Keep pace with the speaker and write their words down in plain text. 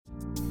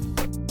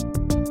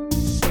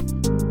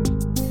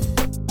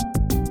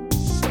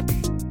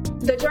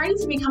The Journey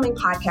to Becoming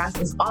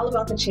podcast is all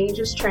about the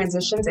changes,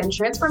 transitions, and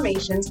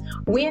transformations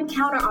we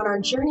encounter on our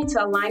journey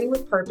to aligning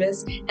with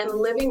purpose and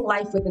living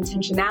life with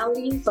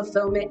intentionality,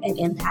 fulfillment, and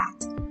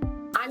impact.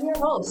 I'm your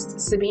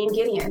host, Sabine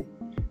Gideon,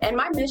 and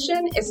my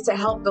mission is to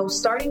help those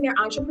starting their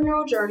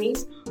entrepreneurial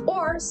journeys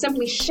or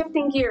simply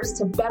shifting gears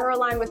to better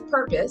align with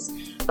purpose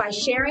by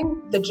sharing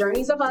the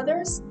journeys of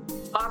others,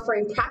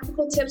 offering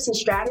practical tips and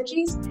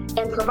strategies,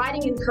 and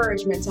providing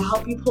encouragement to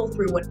help you pull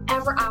through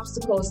whatever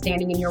obstacle is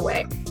standing in your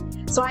way.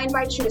 So I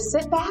invite you to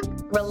sit back,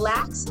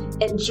 relax,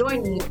 and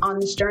join me on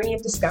this journey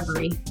of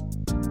discovery.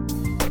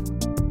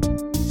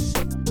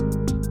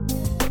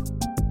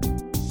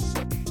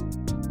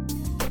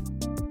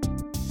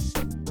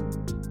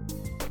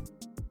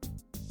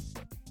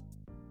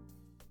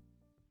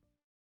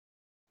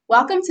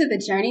 Welcome to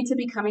the Journey to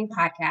Becoming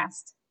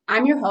podcast.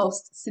 I'm your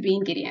host,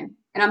 Sabine Gideon,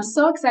 and I'm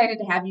so excited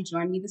to have you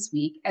join me this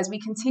week as we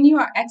continue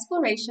our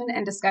exploration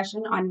and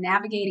discussion on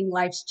navigating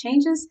life's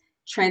changes,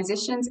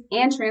 transitions,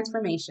 and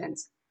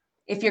transformations.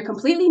 If you're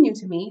completely new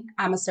to me,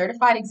 I'm a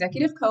certified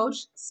executive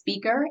coach,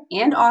 speaker,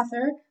 and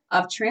author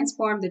of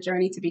Transform the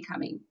Journey to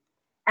Becoming.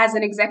 As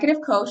an executive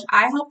coach,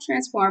 I help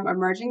transform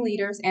emerging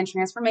leaders and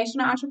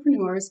transformational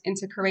entrepreneurs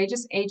into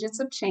courageous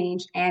agents of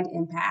change and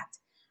impact.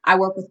 I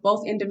work with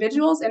both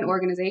individuals and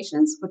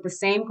organizations with the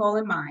same goal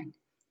in mind: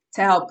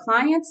 to help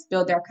clients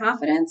build their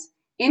confidence,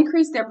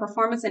 increase their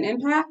performance and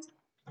impact,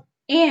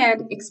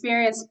 and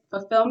experience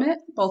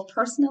fulfillment both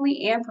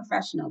personally and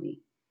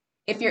professionally.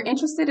 If you're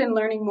interested in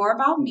learning more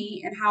about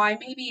me and how I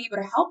may be able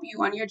to help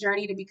you on your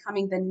journey to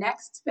becoming the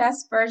next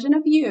best version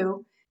of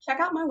you, check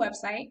out my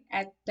website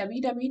at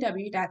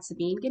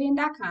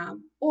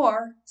www.sabinegideon.com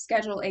or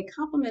schedule a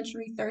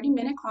complimentary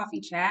 30-minute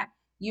coffee chat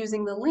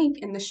using the link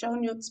in the show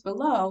notes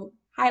below,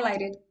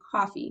 highlighted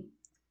coffee.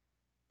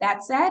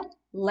 That said,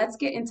 let's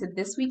get into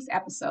this week's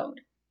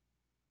episode.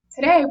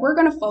 Today, we're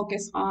going to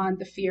focus on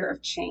the fear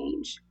of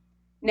change.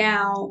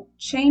 Now,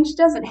 change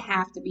doesn't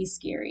have to be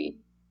scary.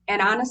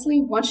 And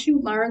honestly, once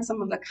you learn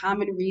some of the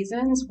common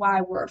reasons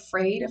why we're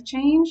afraid of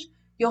change,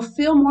 you'll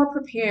feel more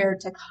prepared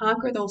to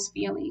conquer those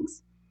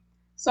feelings.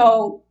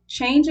 So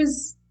change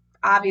is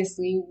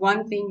obviously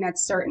one thing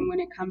that's certain when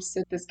it comes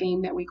to this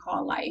game that we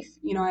call life.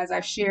 You know, as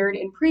I've shared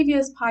in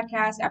previous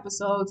podcast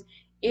episodes,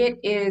 it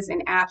is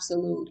an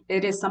absolute.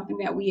 It is something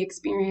that we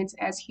experience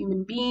as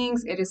human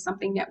beings. It is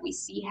something that we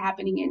see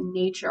happening in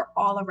nature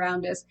all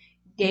around us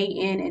day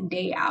in and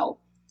day out.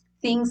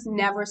 Things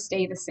never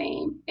stay the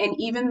same. And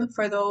even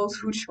for those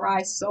who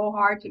try so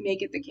hard to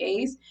make it the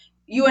case,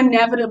 you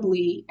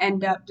inevitably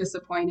end up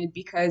disappointed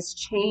because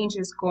change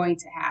is going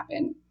to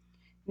happen.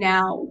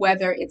 Now,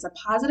 whether it's a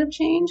positive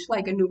change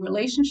like a new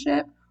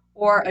relationship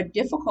or a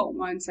difficult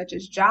one such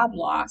as job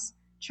loss,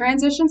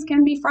 transitions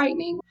can be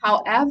frightening.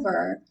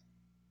 However,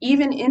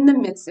 even in the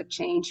midst of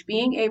change,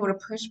 being able to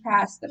push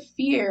past the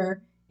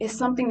fear is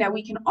something that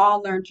we can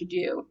all learn to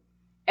do.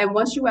 And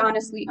once you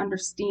honestly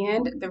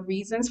understand the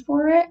reasons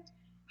for it,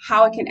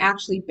 how it can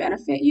actually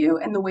benefit you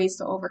and the ways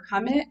to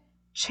overcome it,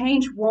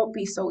 change won't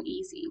be so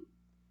easy.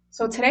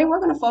 So today we're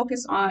going to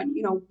focus on,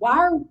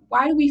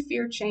 why do we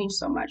fear change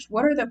so much?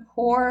 What are the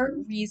core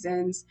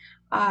reasons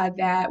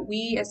that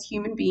we as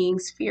human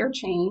beings fear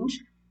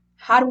change?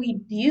 How do we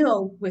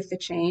deal with the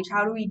change?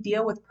 How do we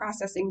deal with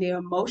processing the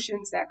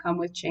emotions that come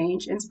with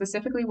change? And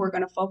specifically, we're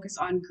going to focus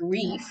on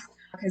grief,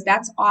 because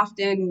that's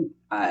often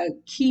a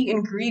key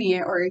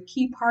ingredient or a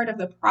key part of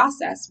the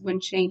process when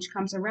change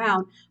comes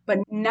around, but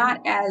not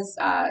as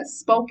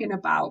spoken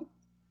about.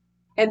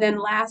 And then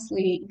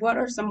lastly, what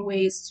are some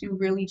ways to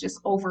really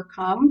just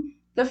overcome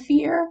the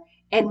fear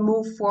and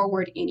move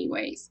forward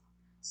anyways?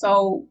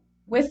 So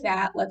with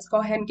that, let's go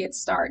ahead and get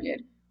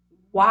started.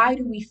 Why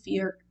do we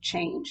fear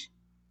change?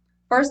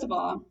 First of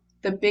all,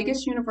 the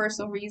biggest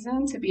universal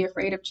reason to be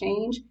afraid of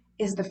change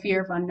is the fear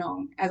of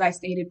unknown, as I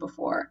stated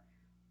before.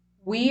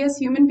 We as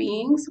human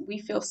beings, we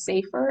feel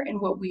safer in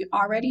what we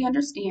already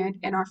understand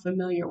and are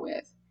familiar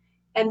with.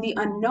 And the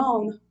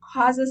unknown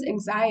causes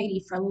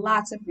anxiety for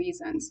lots of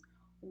reasons,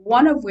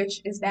 one of which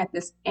is that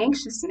this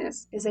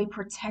anxiousness is a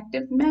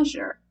protective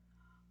measure.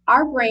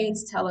 Our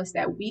brains tell us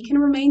that we can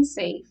remain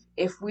safe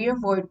if we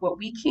avoid what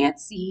we can't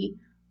see,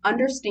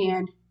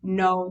 understand,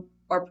 know,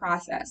 or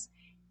process.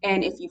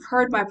 And if you've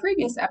heard my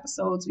previous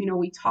episodes,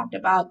 we talked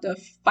about the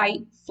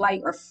fight,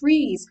 flight, or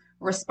freeze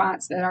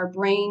response that our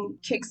brain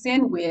kicks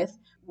in with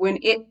when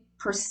it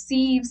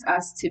perceives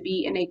us to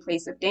be in a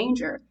place of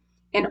danger.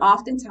 And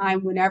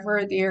oftentimes,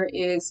 whenever there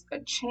is a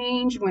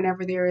change,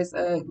 whenever there is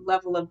a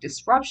level of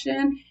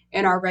disruption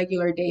in our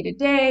regular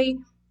day-to-day,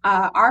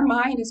 our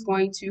mind is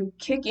going to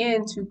kick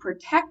in to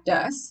protect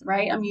us,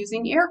 right? I'm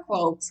using air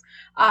quotes,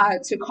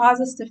 to cause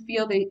us to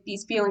feel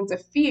these feelings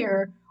of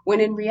fear, when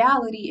in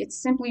reality,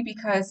 it's simply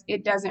because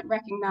it doesn't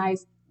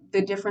recognize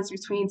the difference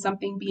between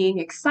something being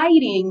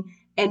exciting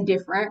and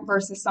different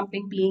versus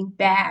something being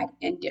bad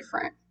and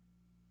different.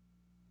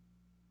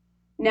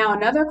 Now,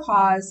 another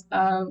cause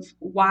of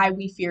why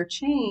we fear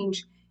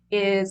change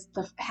is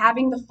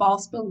having the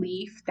false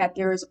belief that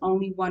there is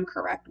only one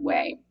correct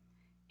way.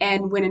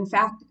 And when in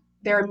fact,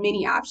 There are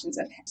many options.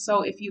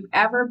 So if you've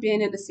ever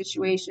been in a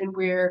situation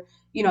where,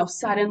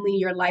 suddenly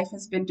your life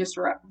has been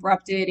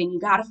disrupted and you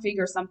got to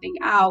figure something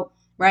out,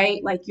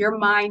 right? Like your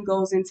mind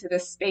goes into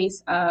this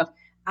space of,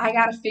 I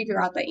got to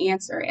figure out the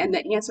answer. And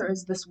the answer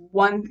is this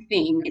one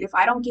thing. And if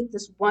I don't get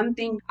this one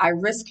thing, I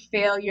risk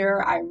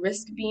failure. I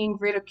risk being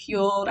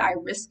ridiculed. I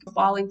risk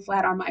falling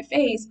flat on my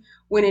face.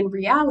 When in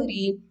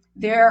reality,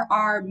 there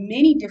are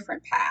many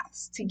different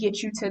paths to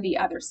get you to the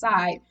other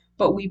side,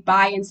 but we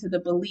buy into the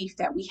belief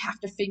that we have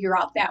to figure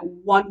out that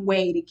one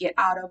way to get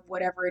out of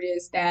whatever it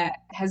is that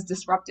has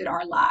disrupted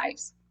our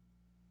lives.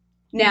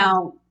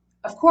 Now,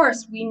 of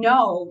course, we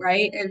know,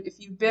 right? If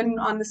you've been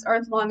on this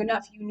earth long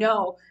enough, you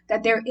know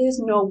that there is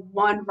no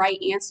one right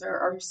answer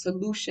or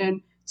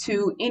solution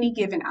to any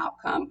given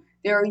outcome.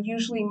 There are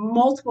usually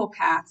multiple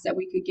paths that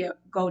we could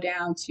go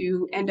down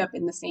to end up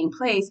in the same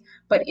place.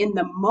 But in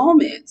the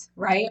moment,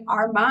 right,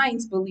 our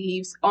minds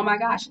believes, oh my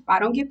gosh, if I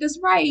don't get this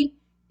right,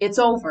 it's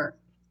over.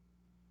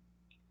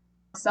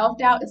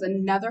 Self-doubt is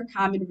another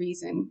common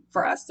reason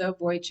for us to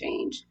avoid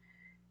change.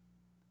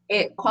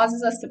 It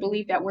causes us to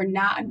believe that we're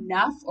not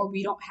enough or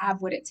we don't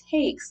have what it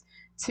takes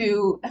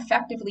to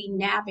effectively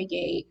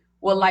navigate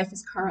what life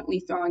is currently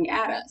throwing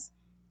at us.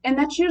 And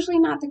that's usually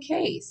not the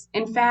case.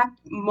 In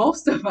fact,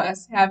 most of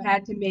us have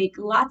had to make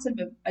lots of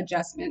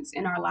adjustments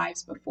in our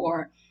lives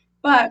before.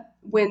 But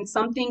when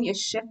something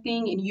is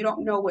shifting and you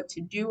don't know what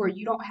to do or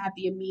you don't have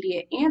the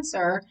immediate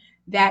answer,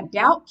 that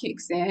doubt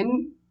kicks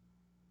in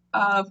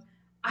of,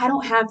 I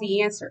don't have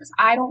the answers.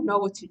 I don't know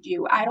what to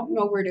do. I don't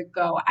know where to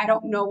go. I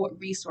don't know what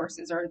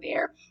resources are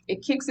there.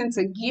 It kicks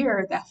into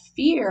gear the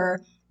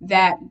fear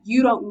that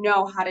you don't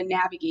know how to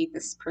navigate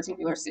this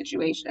particular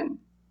situation.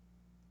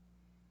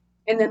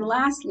 And then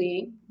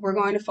lastly, we're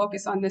going to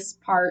focus on this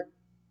part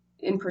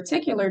in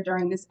particular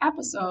during this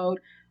episode.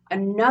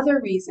 Another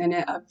reason,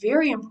 a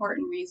very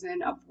important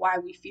reason of why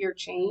we fear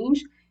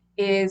change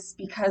is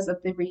because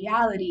of the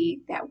reality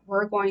that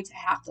we're going to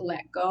have to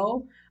let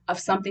go of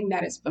something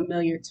that is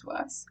familiar to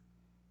us.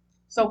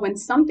 So when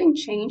something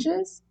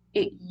changes,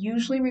 it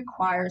usually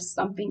requires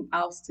something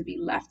else to be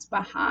left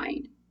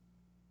behind.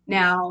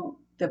 Now,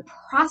 the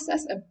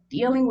process of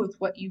dealing with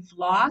what you've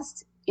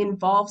lost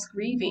involves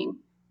grieving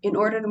in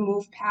order to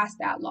move past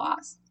that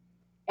loss.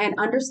 And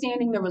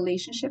understanding the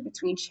relationship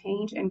between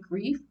change and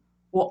grief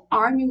will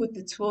arm you with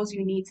the tools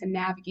you need to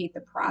navigate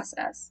the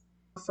process.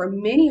 For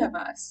many of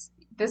us,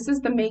 this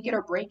is the make it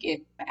or break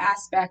it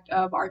aspect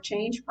of our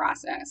change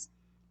process.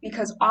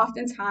 Because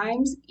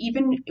oftentimes,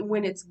 even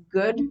when it's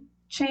good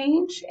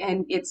change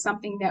and it's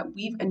something that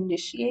we've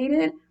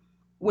initiated,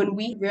 when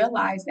we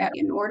realize that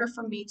in order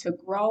for me to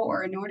grow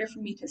or in order for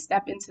me to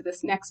step into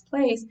this next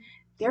place,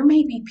 there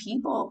may be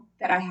people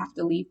that I have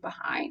to leave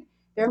behind.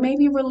 There may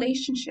be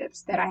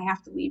relationships that I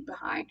have to leave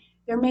behind.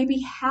 There may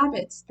be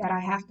habits that I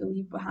have to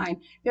leave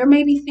behind. There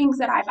may be things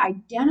that I've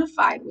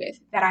identified with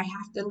that I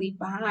have to leave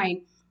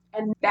behind.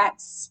 And that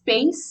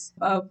space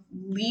of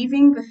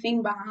leaving the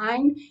thing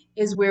behind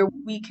is where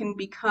we can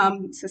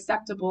become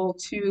susceptible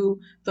to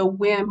the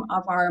whim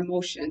of our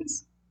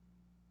emotions.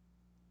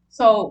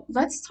 So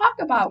let's talk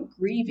about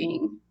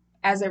grieving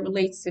as it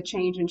relates to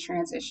change and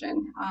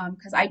transition,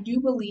 because I do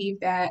believe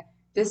that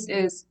this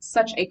is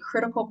such a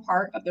critical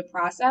part of the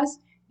process,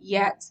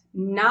 yet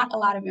not a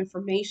lot of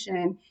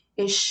information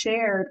is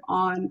shared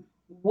on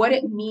what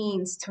it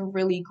means to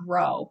really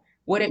grow,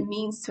 what it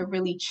means to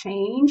really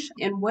change,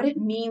 and what it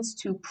means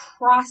to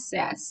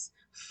process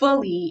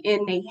fully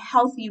in a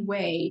healthy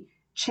way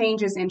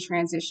changes and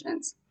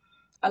transitions.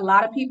 A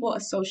lot of people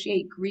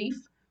associate grief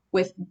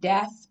with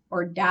death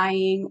or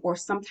dying or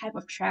some type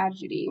of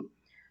tragedy,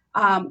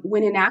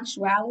 when in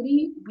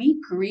actuality, we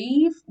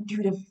grieve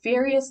due to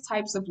various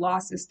types of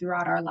losses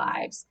throughout our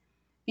lives.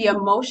 The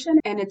emotion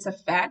and its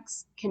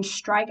effects can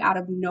strike out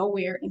of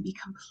nowhere and be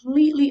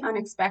completely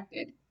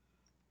unexpected.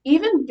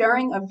 Even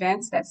during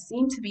events that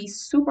seem to be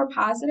super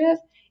positive,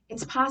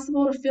 it's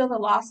possible to feel the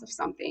loss of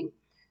something.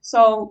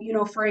 So,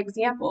 for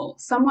example,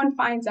 someone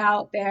finds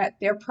out that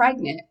they're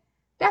pregnant.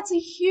 That's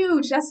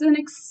an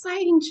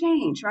exciting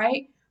change,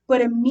 right? But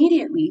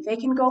immediately they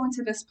can go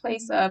into this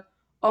place of,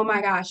 oh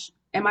my gosh,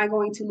 am I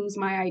going to lose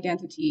my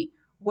identity?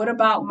 What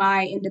about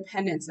my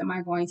independence am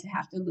I going to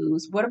have to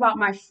lose? What about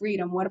my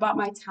freedom? What about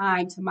my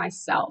time to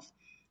myself?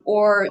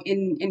 Or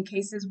in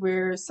cases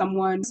where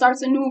someone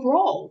starts a new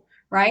role,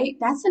 right?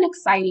 That's an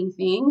exciting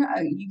thing.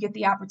 You get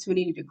the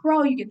opportunity to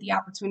grow, you get the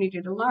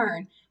opportunity to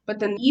learn. But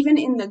then, even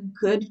in the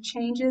good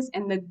changes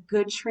and the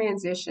good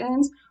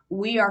transitions,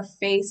 we are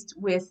faced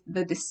with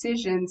the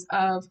decisions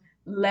of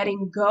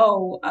letting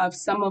go of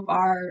some of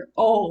our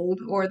old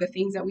or the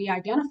things that we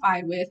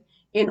identified with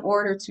in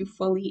order to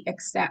fully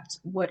accept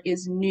what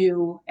is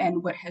new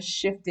and what has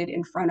shifted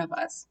in front of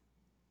us.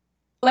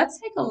 Let's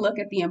take a look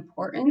at the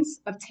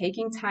importance of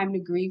taking time to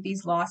grieve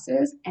these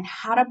losses and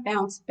how to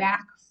bounce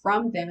back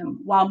from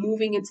them while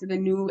moving into the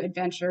new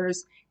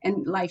adventures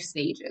and life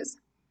stages.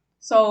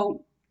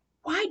 So,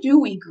 why do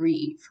we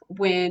grieve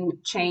when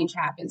change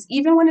happens,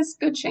 even when it's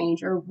good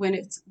change or when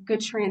it's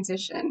good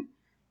transition?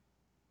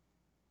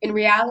 In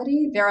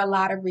reality, there are a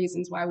lot of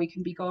reasons why we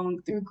can be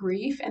going through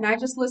grief, and I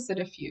just listed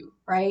a few,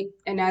 right?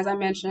 And as I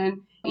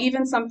mentioned,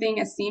 even something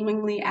as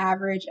seemingly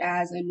average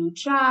as a new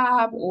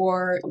job,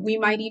 or we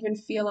might even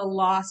feel a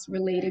loss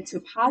related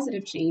to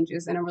positive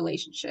changes in a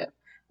relationship,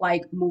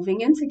 like moving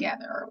in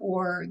together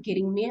or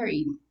getting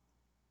married.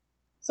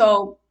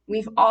 So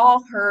we've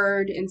all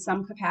heard in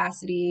some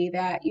capacity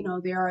that,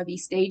 there are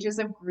these stages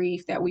of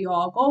grief that we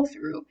all go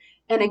through.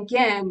 And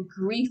again,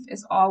 grief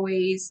is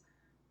always,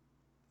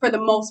 for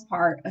the most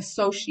part,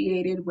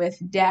 associated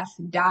with death,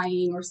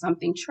 dying, or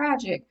something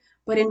tragic.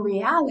 But in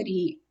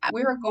reality,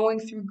 we're going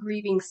through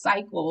grieving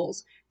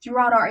cycles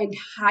throughout our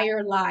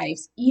entire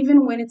lives,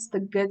 even when it's the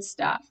good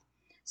stuff.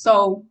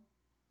 So,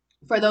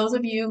 for those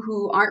of you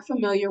who aren't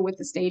familiar with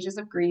the stages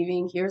of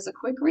grieving, here's a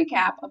quick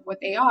recap of what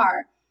they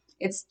are.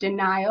 It's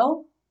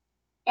denial,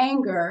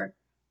 anger,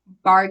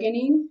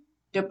 bargaining,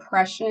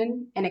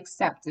 depression, and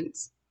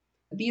acceptance.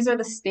 These are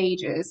the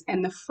stages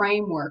and the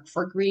framework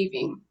for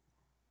grieving.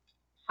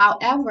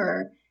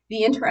 However,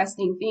 the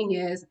interesting thing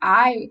is,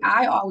 I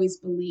always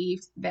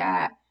believed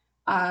that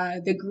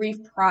the grief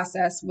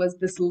process was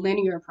this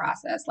linear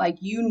process. Like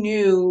you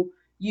knew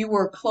you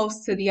were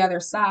close to the other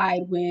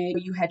side when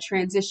you had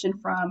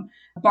transitioned from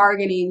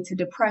bargaining to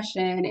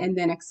depression and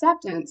then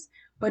acceptance.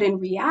 But in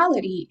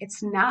reality,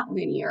 it's not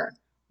linear.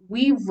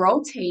 We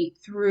rotate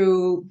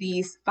through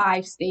these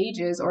 5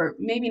 stages, or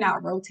maybe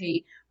not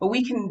rotate, but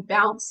we can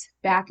bounce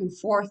back and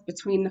forth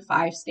between the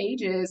 5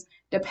 stages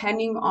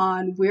depending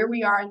on where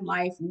we are in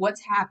life,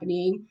 what's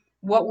happening,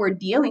 what we're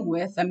dealing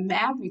with, the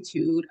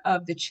magnitude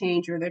of the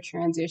change or the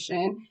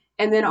transition,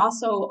 and then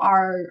also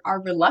our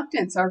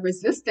reluctance, our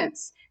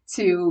resistance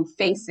to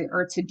face it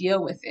or to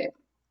deal with it.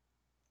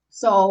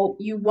 So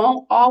you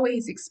won't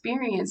always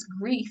experience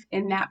grief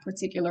in that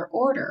particular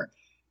order.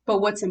 But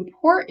what's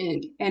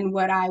important and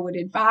what I would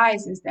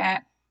advise is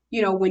that,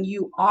 when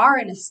you are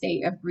in a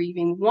state of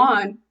grieving,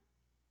 one,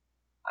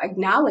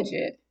 acknowledge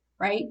it,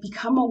 right?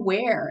 Become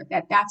aware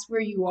that that's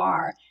where you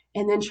are,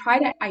 and then try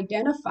to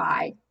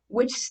identify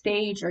which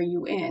stage are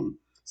you in.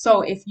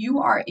 So if you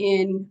are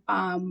in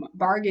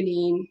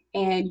bargaining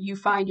and you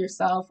find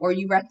yourself, or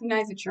you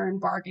recognize that you're in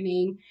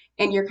bargaining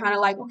and you're kind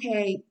of like,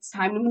 okay, it's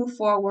time to move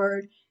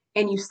forward,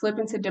 and you slip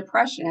into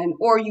depression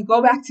or you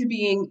go back to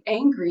being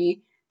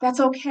angry, that's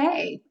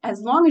okay.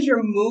 As long as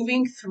you're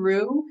moving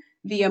through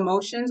the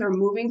emotions or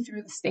moving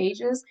through the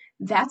stages,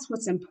 that's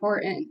what's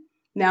important.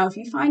 Now, if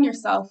you find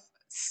yourself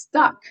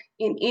stuck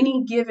in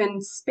any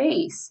given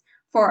space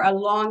for a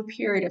long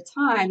period of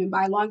time, and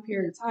by long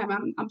period of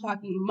time, I'm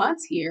talking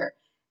months here,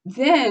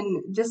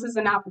 then this is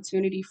an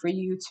opportunity for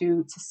you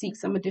to seek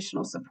some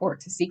additional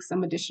support, to seek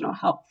some additional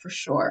help for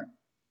sure.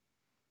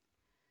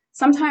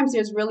 Sometimes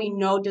there's really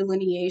no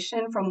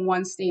delineation from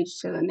one stage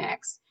to the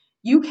next.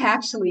 You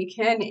actually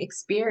can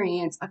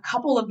experience a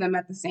couple of them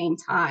at the same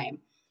time.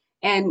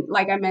 And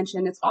like I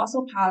mentioned, it's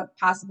also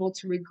possible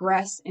to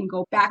regress and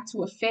go back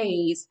to a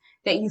phase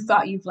that you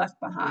thought you've left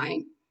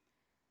behind.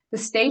 The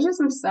stages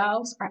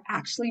themselves are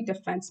actually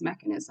defense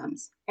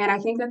mechanisms. And I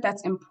think that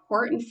that's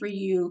important for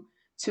you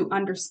to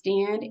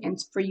understand and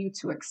for you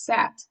to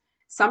accept.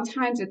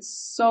 Sometimes it's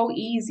so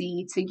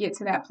easy to get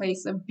to that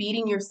place of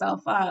beating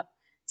yourself up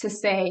to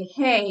say,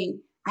 hey,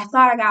 I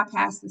thought I got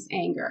past this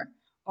anger,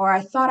 or I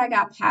thought I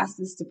got past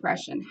this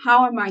depression.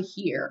 How am I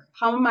here?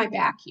 How am I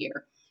back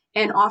here?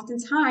 And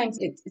oftentimes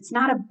it's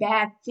not a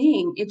bad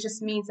thing. It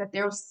just means that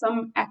there was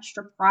some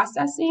extra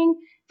processing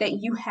that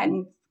you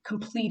hadn't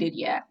completed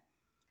yet.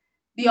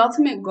 The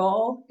ultimate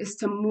goal is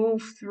to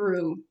move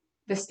through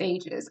the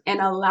stages and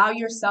allow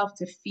yourself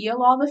to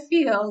feel all the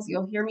feels.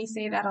 You'll hear me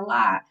say that a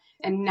lot,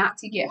 and not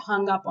to get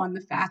hung up on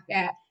the fact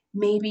that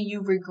maybe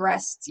you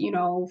regressed,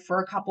 for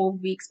a couple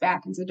of weeks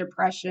back into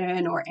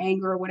depression or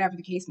anger or whatever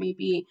the case may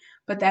be,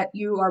 but that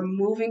you are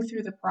moving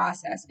through the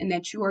process and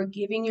that you are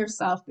giving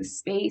yourself the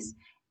space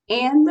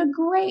and the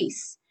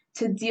grace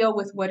to deal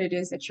with what it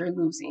is that you're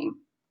losing.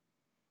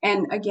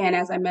 And again,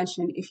 as I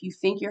mentioned, if you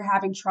think you're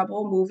having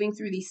trouble moving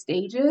through these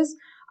stages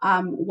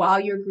while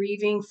you're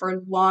grieving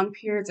for long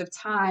periods of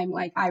time,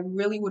 like I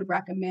really would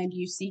recommend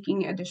you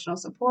seeking additional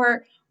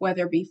support,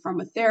 whether it be from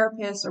a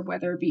therapist or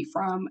whether it be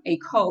from a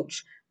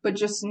coach. But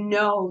just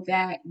know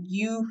that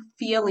you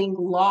feeling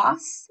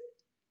loss,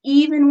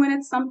 even when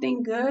it's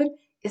something good,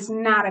 is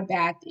not a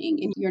bad thing.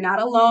 And you're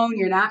not alone.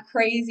 You're not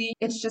crazy.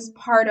 It's just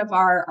part of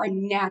our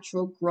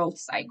natural growth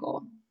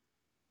cycle.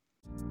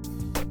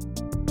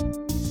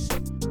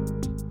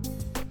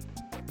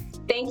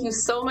 Thank you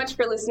so much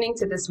for listening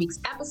to this week's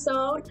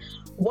episode.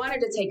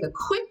 Wanted to take a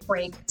quick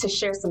break to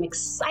share some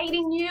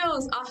exciting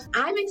news.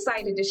 I'm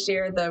excited to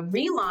share the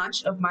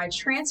relaunch of my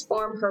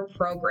Transform Her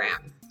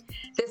program.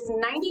 This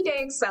 90-day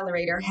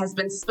accelerator has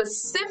been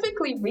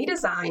specifically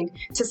redesigned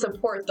to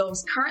support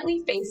those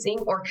currently facing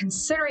or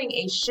considering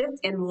a shift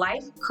in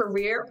life,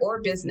 career,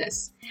 or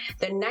business.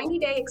 The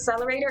 90-day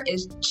accelerator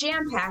is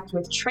jam-packed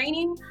with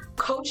training,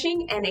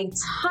 coaching, and a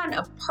ton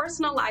of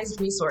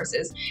personalized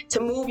resources to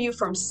move you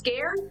from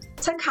scared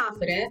to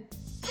confident,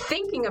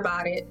 thinking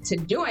about it to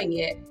doing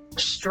it,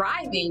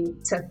 striving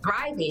to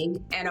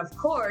thriving, and of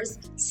course,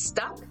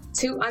 stuck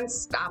to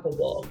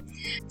unstoppable.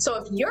 So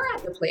if you're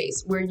at the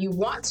place where you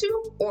want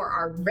to or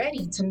are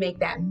ready to make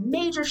that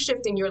major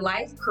shift in your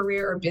life,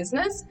 career, or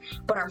business,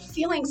 but are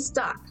feeling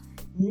stuck,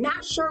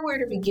 not sure where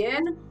to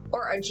begin,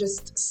 or are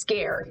just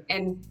scared.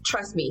 And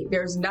trust me,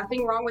 there's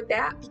nothing wrong with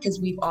that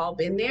because we've all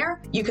been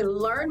there. You can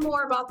learn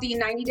more about the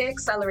 90-Day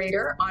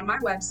Accelerator on my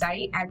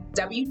website at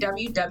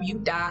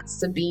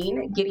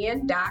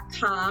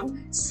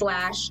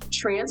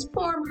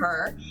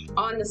www.sabinegideon.com/transformher.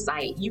 On the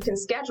site, you can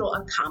schedule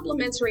a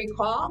complimentary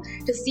call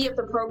to see if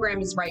the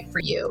program is right for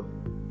you.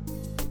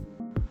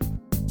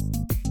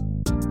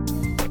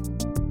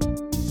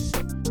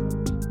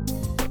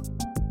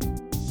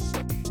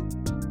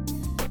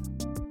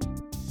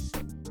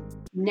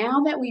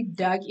 Now that we've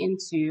dug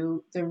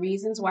into the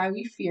reasons why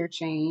we fear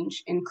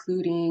change,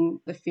 including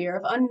the fear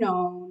of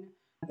unknown,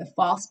 the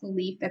false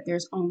belief that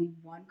there's only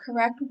one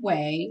correct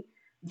way,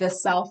 the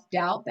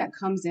self-doubt that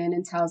comes in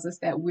and tells us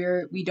that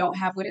we don't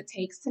have what it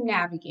takes to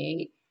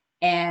navigate,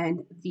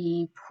 and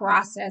the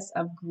process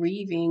of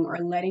grieving or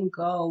letting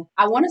go,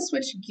 I want to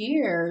switch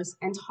gears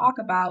and talk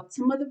about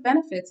some of the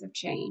benefits of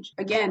change.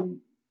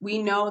 Again,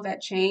 we know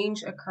that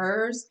change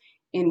occurs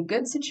in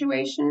good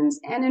situations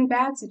and in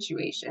bad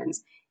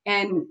situations.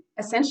 And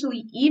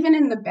essentially, even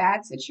in the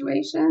bad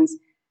situations,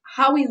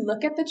 how we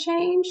look at the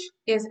change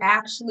is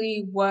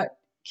actually what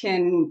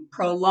can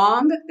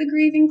prolong the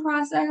grieving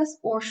process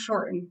or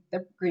shorten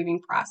the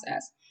grieving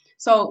process.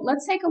 So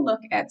let's take a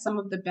look at some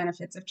of the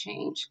benefits of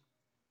change.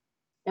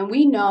 And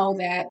we know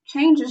that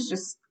change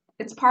is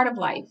it's part of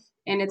life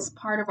and it's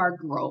part of our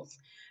growth.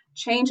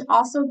 Change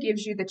also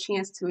gives you the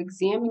chance to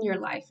examine your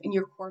life and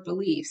your core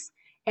beliefs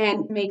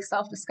and make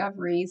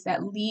self-discoveries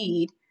that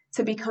lead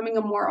to becoming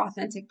a more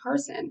authentic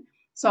person.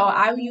 So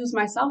I use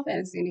myself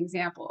as an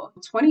example.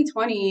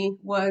 2020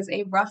 was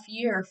a rough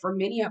year for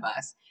many of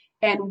us.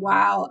 And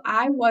while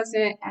I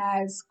wasn't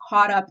as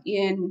caught up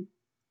in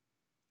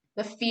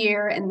the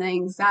fear and the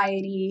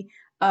anxiety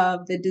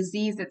of the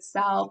disease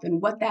itself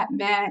and what that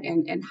meant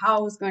and how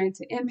it was going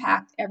to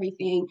impact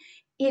everything,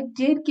 it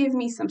did give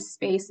me some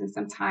space and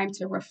some time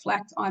to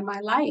reflect on my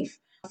life.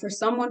 For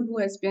someone who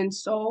has been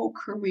so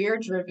career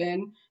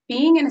driven,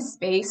 being in a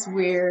space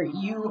where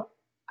you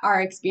are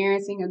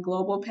experiencing a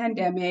global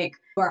pandemic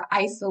or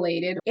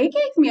isolated, it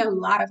gave me a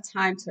lot of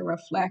time to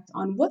reflect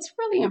on what's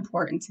really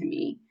important to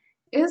me.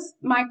 Is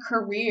my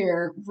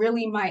career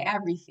really my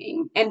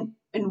everything? And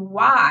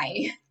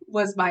why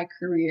was my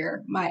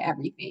career my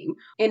everything?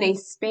 In a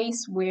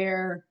space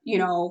where,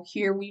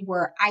 here we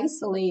were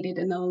isolated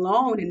and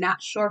alone and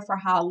not sure for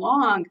how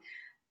long,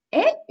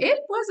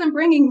 it wasn't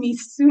bringing me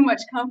too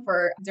much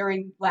comfort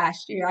during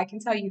last year. I can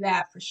tell you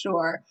that for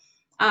sure.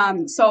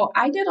 So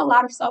I did a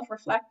lot of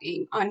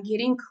self-reflecting on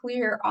getting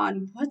clear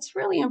on what's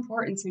really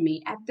important to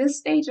me at this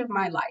stage of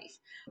my life.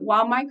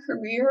 While my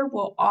career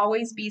will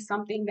always be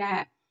something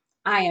that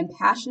I am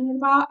passionate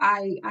about,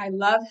 I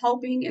love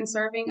helping and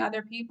serving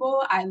other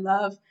people. I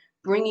love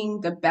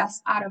bringing the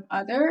best out of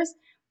others.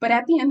 But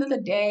at the end of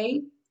the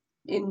day,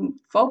 in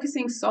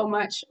focusing so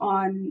much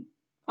on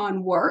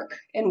work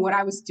and what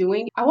I was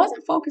doing, I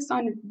wasn't focused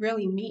on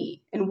really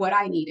me and what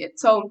I needed.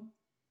 So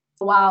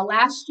while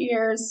last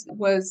year's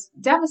was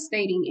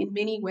devastating in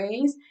many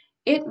ways,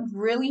 it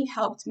really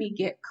helped me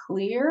get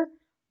clear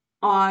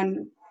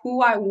on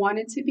who I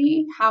wanted to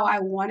be, how I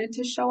wanted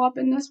to show up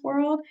in this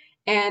world,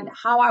 and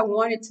how I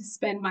wanted to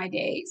spend my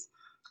days.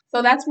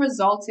 So that's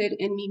resulted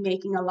in me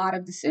making a lot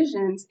of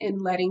decisions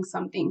and letting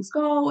some things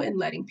go and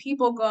letting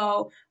people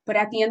go. But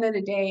at the end of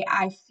the day,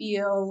 I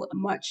feel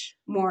much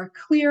more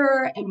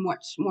clearer and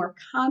much more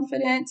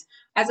confident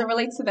as it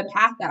relates to the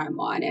path that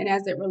I'm on and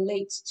as it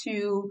relates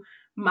to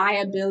my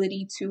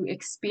ability to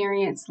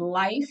experience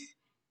life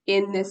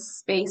in this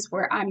space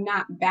where I'm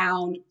not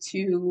bound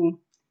to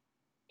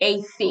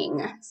a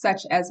thing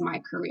such as my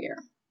career.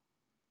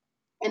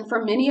 And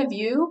for many of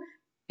you,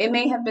 it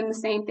may have been the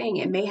same thing.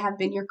 It may have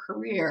been your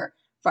career.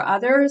 For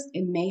others,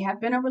 it may have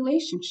been a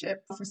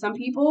relationship. For some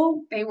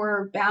people, they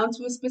were bound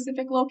to a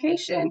specific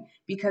location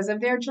because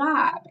of their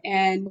job,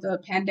 and the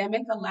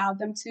pandemic allowed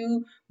them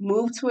to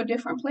move to a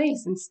different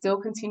place and still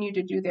continue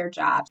to do their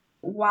job.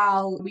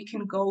 While we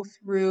can go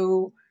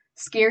through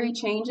scary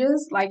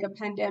changes like a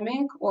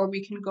pandemic, or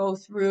we can go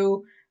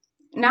through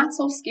not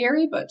so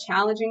scary, but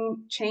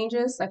challenging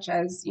changes such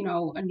as,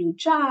 a new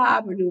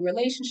job or new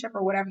relationship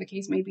or whatever the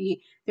case may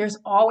be, there's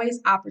always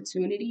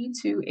opportunity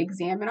to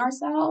examine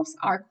ourselves,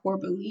 our core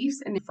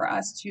beliefs, and for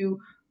us to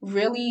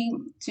really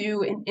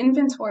do an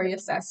inventory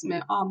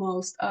assessment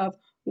almost of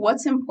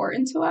what's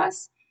important to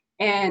us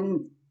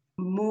and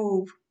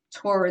move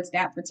towards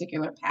that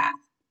particular path.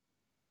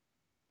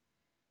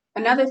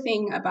 Another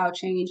thing about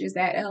change is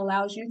that it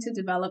allows you to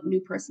develop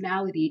new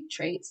personality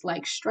traits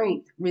like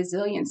strength,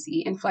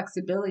 resiliency, and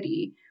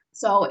flexibility.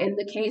 So in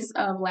the case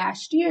of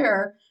last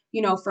year,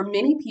 for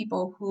many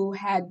people who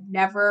had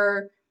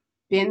never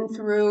been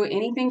through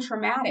anything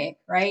traumatic,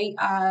 right?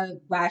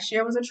 Last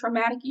year was a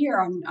traumatic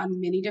year on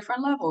many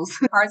different levels.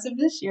 Parts of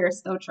this year are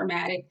still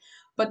traumatic.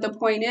 But the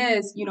point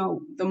is,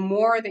 the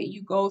more that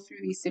you go through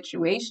these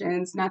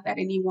situations, not that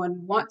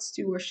anyone wants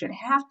to or should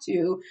have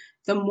to,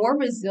 the more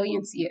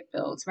resiliency it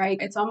builds, right?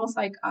 It's almost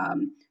like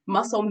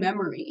muscle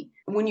memory.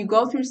 When you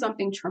go through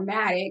something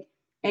traumatic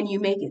and you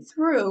make it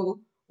through,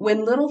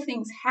 when little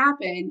things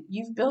happen,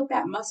 you've built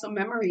that muscle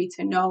memory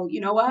to know, you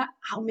know what,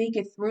 I'll make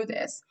it through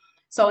this.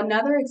 So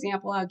another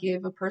example I'll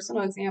give, a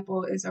personal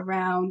example, is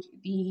around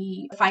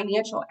the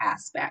financial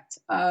aspect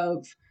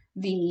of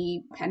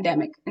the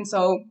pandemic. And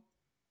so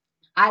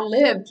I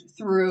lived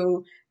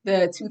through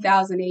the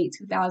 2008,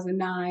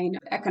 2009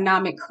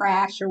 economic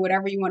crash, or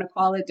whatever you want to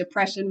call it,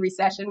 depression,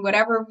 recession,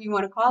 whatever you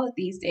want to call it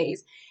these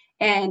days.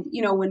 And,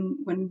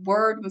 when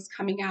word was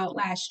coming out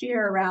last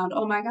year around,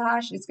 oh my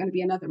gosh, it's going to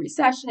be another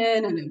recession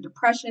and a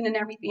depression and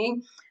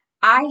everything,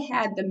 I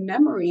had the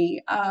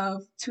memory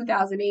of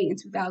 2008 and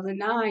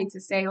 2009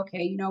 to say,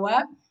 okay, you know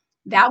what?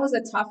 That was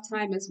a tough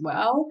time as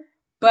well,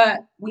 but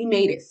we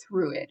made it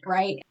through it,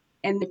 right?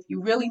 And if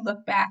you really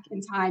look back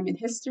in time in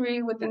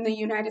history within the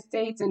United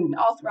States and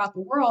all throughout the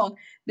world,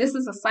 this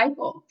is a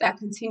cycle that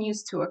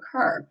continues to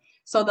occur.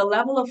 So the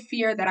level of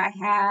fear that I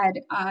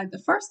had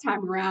the first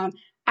time around,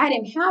 I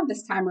didn't have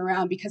this time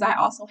around because I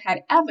also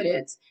had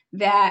evidence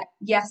that,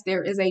 yes,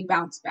 there is a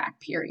bounce back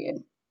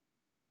period.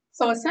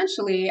 So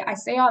essentially, I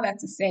say all that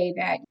to say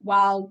that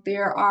while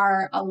there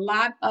are a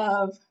lot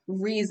of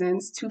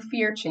reasons to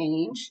fear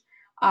change,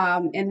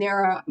 and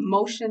there are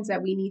emotions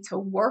that we need to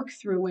work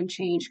through when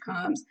change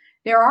comes,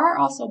 there are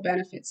also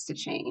benefits to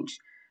change.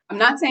 I'm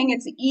not saying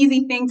it's an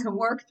easy thing to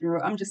work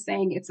through. I'm just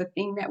saying it's a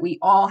thing that we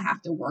all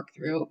have to work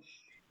through.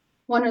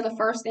 One of the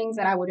first things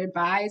that I would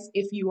advise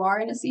if you are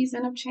in a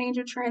season of change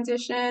or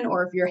transition,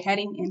 or if you're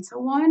heading into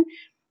one,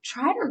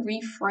 try to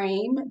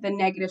reframe the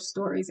negative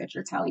stories that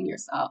you're telling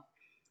yourself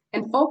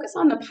and focus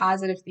on the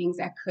positive things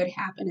that could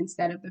happen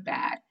instead of the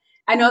bad.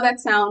 I know that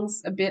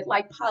sounds a bit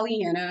like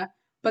Pollyanna,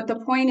 but the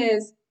point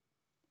is,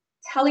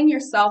 telling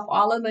yourself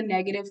all of the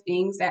negative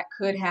things that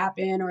could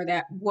happen or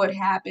that would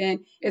happen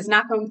is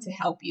not going to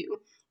help you.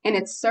 And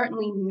it's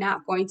certainly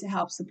not going to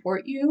help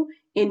support you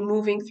in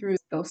moving through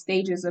those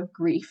stages of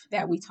grief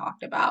that we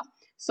talked about.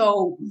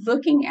 So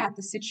looking at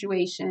the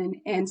situation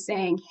and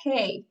saying,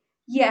 hey,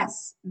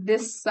 yes,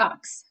 this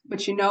sucks,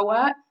 but you know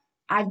what?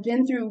 I've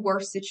been through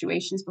worse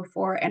situations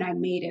before and I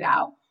made it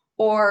out.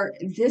 Or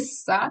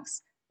this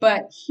sucks,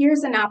 but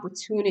here's an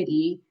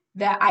opportunity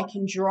that I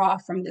can draw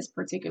from this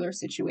particular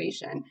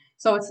situation.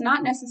 So it's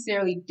not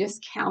necessarily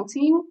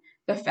discounting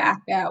the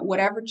fact that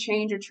whatever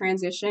change or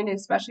transition,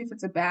 especially if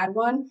it's a bad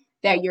one,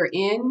 that you're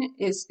in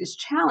is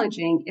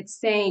challenging. It's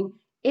saying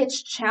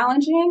it's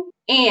challenging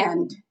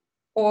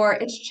or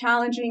it's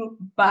challenging,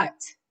 but.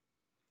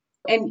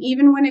 And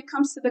even when it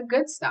comes to the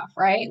good stuff,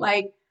 right?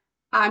 Like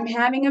I'm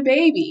having a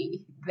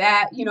baby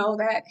that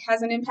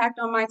has an impact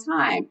on my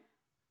time,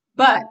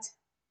 but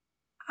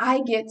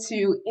I get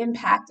to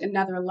impact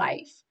another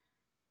life.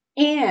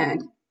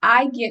 And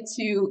I get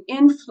to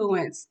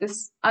influence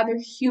this other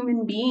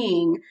human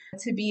being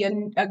to be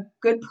a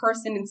good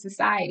person in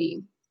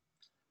society.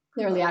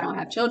 Clearly, I don't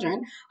have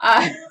children,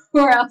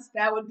 or else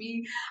that would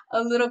be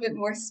a little bit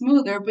more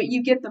smoother, but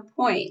you get the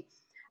point.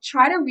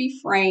 Try to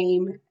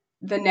reframe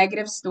the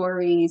negative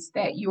stories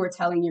that you are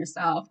telling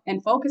yourself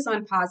and focus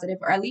on positive,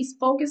 or at least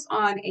focus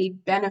on a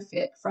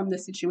benefit from the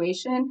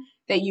situation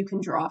that you can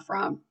draw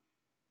from.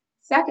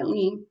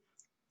 Secondly,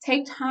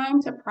 take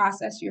time to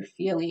process your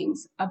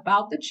feelings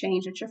about the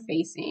change that you're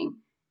facing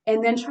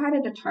and then try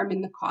to determine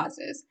the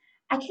causes.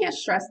 I can't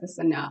stress this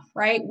enough,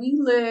 right? We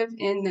live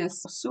in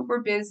this super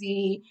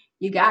busy,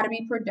 you got to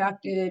be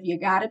productive, you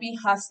got to be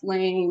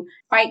hustling,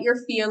 fight your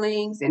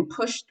feelings and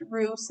push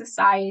through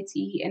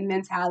society and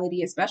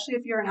mentality, especially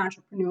if you're an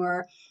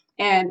entrepreneur.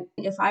 And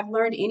if I've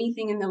learned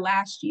anything in the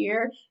last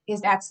year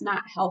is that's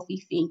not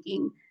healthy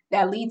thinking.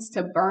 That leads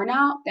to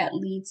burnout, that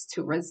leads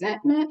to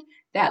resentment,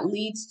 that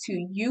leads to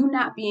you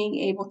not being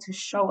able to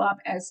show up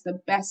as the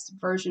best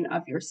version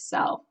of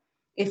yourself.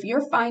 If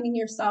you're finding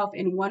yourself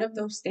in one of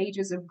those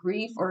stages of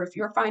grief, or if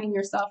you're finding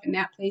yourself in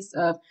that place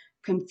of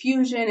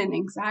confusion and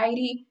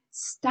anxiety,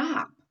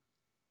 stop.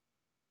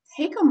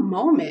 Take a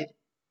moment.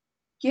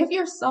 Give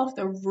yourself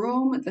the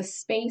room, the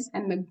space,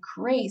 and the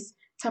grace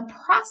to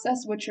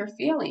process what you're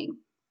feeling.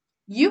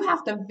 You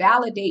have to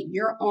validate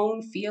your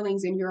own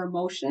feelings and your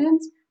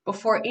emotions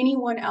before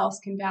anyone else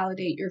can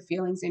validate your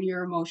feelings and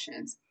your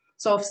emotions.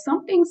 So if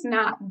something's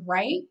not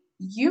right,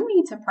 you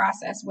need to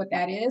process what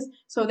that is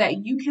so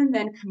that you can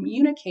then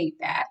communicate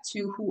that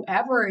to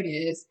whoever it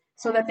is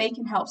so that they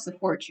can help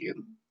support you.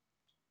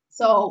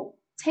 So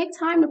take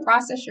time to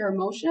process your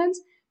emotions,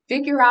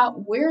 figure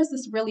out where is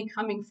this really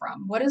coming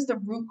from? What is the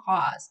root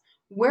cause?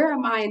 Where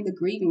am I in the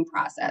grieving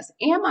process?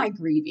 Am I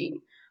grieving?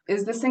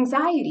 Is this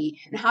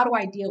anxiety? And how do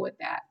I deal with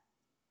that?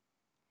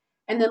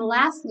 And then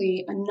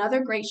lastly,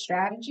 another great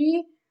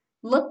strategy,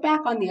 look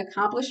back on the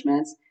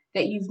accomplishments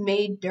that you've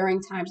made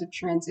during times of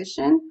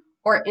transition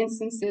or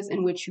instances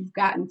in which you've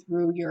gotten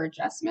through your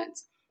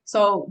adjustments.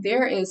 So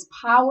there is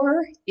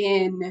power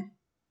in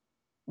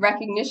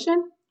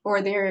recognition,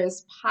 or there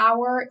is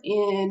power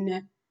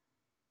in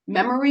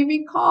memory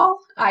recall.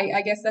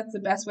 I guess that's the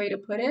best way to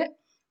put it,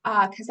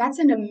 because that's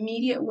an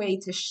immediate way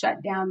to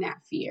shut down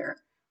that fear.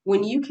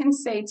 When you can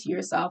say to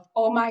yourself,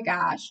 oh my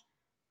gosh,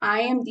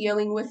 I am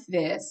dealing with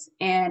this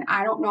and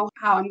I don't know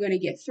how I'm going to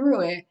get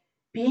through it.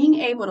 Being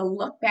able to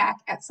look back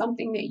at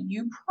something that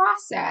you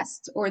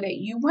processed or that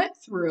you went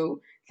through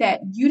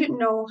that you didn't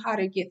know how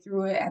to get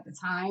through it at the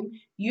time,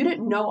 you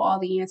didn't know all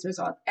the answers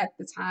at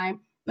the time,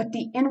 but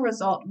the end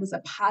result was a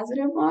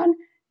positive one.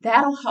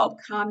 That'll help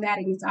calm that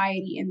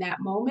anxiety in that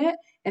moment,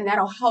 and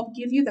that'll help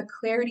give you the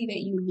clarity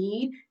that you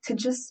need to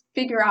just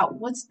figure out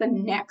what's the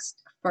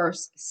next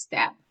first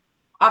step.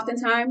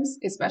 Oftentimes,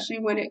 especially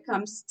when it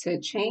comes to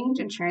change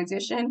and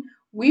transition,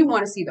 we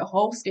want to see the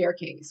whole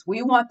staircase.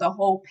 We want the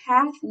whole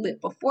path lit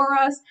before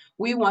us.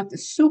 We want the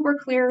super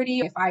clarity.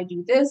 If I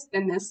do this,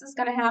 then this is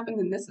going to happen,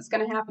 then this is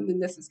going to happen, then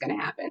this is going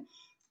to happen.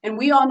 And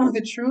we all know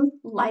the truth.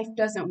 Life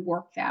doesn't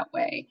work that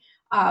way.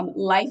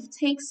 Life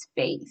takes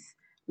faith.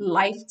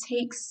 Life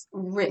takes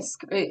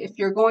risk. If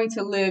you're going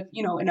to live,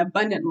 an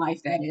abundant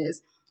life, that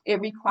is, it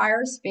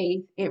requires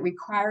faith. It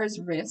requires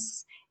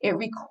risks. It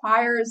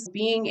requires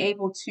being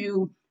able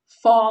to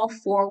fall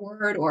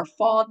forward or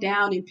fall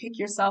down and pick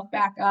yourself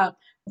back up.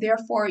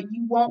 Therefore,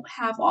 you won't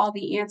have all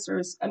the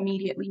answers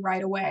immediately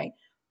right away.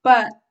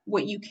 But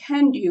what you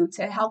can do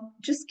to help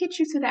just get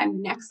you to that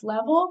next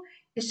level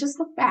is just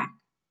look back.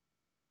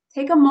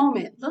 Take a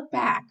moment, look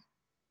back.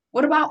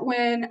 What about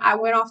when I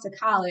went off to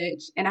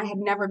college and I had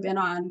never been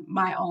on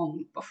my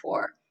own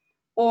before?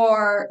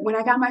 Or when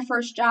I got my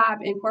first job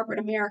in corporate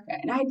America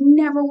and I had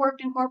never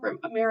worked in corporate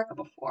America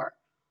before?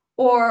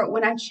 Or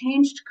when I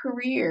changed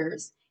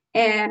careers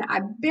and I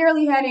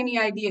barely had any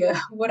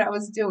idea what I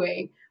was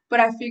doing,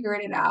 but I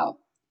figured it out.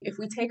 If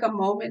we take a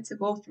moment to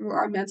go through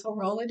our mental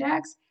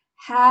Rolodex,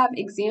 have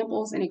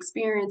examples and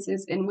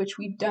experiences in which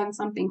we've done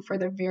something for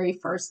the very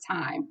first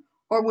time,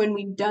 or when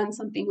we've done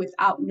something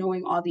without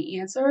knowing all the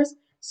answers.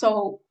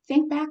 So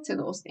think back to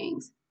those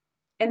things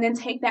and then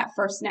take that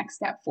first next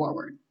step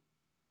forward.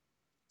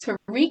 To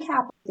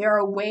recap, there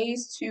are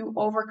ways to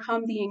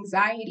overcome the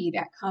anxiety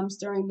that comes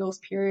during those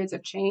periods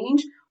of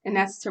change, and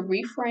that's to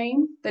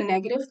reframe the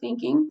negative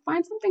thinking,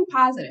 find something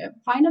positive,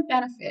 find a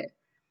benefit,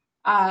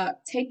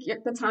 take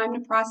the time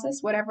to process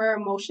whatever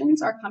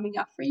emotions are coming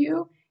up for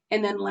you,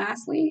 and then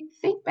lastly,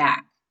 think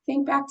back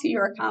to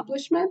your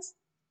accomplishments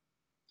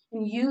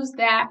and use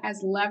that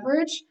as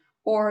leverage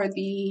or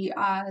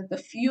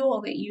the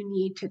fuel that you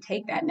need to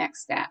take that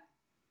next step.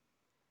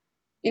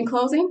 In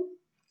closing,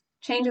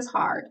 change is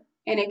hard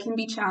and it can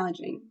be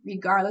challenging,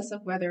 regardless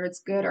of whether it's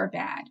good or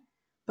bad,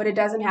 but it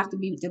doesn't have to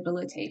be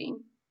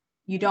debilitating.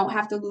 You don't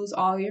have to lose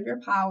all of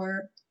your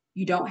power.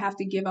 You don't have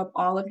to give up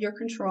all of your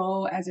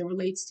control as it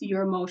relates to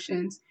your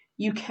emotions.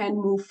 You can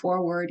move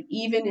forward,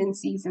 even in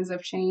seasons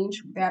of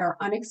change that are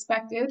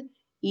unexpected,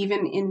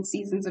 even in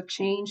seasons of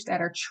change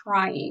that are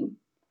trying.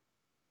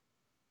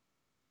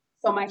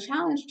 So my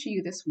challenge to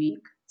you this week,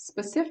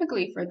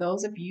 specifically for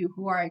those of you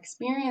who are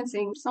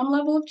experiencing some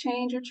level of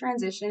change or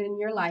transition in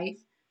your life,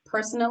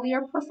 personally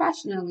or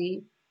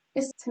professionally,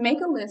 is to make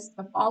a list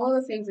of all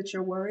of the things that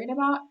you're worried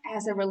about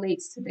as it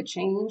relates to the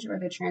change or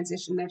the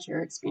transition that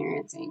you're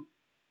experiencing.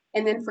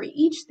 And then for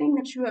each thing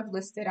that you have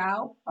listed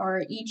out,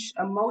 or each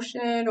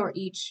emotion or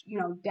each,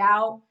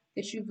 doubt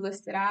that you've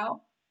listed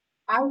out,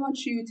 I want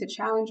you to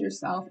challenge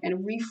yourself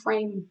and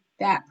reframe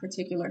that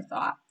particular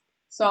thought.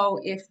 So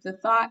if the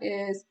thought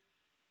is,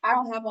 I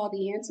don't have all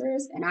the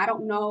answers and I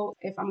don't know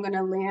if I'm going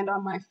to land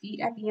on my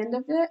feet at the end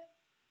of it,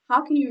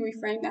 how can you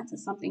reframe that to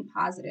something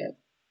positive?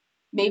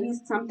 Maybe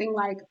something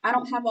like, I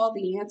don't have all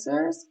the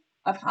answers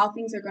of how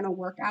things are going to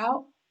work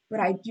out, but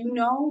I do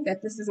know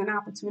that this is an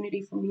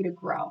opportunity for me to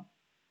grow.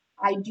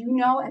 I do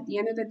know at the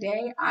end of the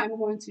day, I'm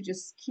going to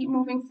just keep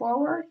moving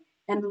forward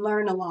and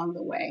learn along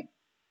the way.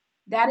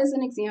 That is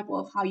an example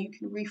of how you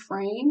can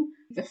reframe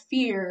the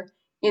fear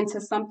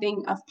into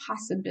something of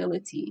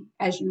possibility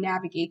as you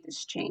navigate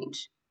this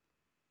change.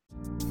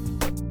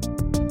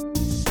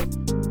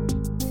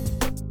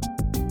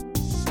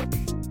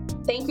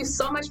 Thank you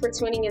so much for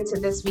tuning into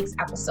this week's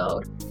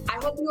episode.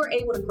 I hope you were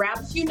able to grab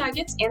a few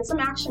nuggets and some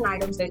action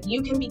items that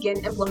you can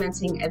begin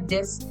implementing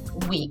this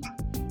week.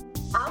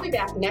 I'll be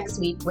back next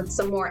week with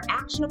some more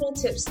actionable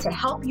tips to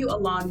help you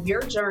along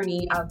your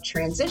journey of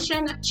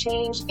transition,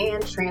 change,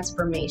 and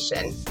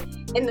transformation.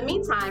 In the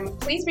meantime,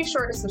 please be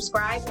sure to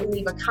subscribe and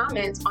leave a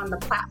comment on the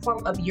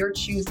platform of your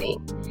choosing.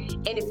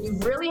 And if you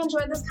really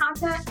enjoyed this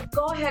content,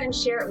 go ahead and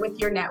share it with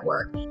your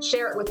network.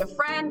 Share it with a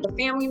friend, a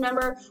family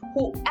member,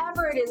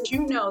 whoever it is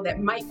you know that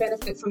might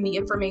benefit from the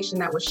information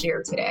that was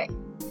shared today.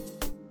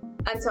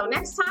 Until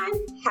next time,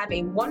 have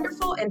a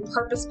wonderful and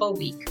purposeful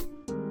week.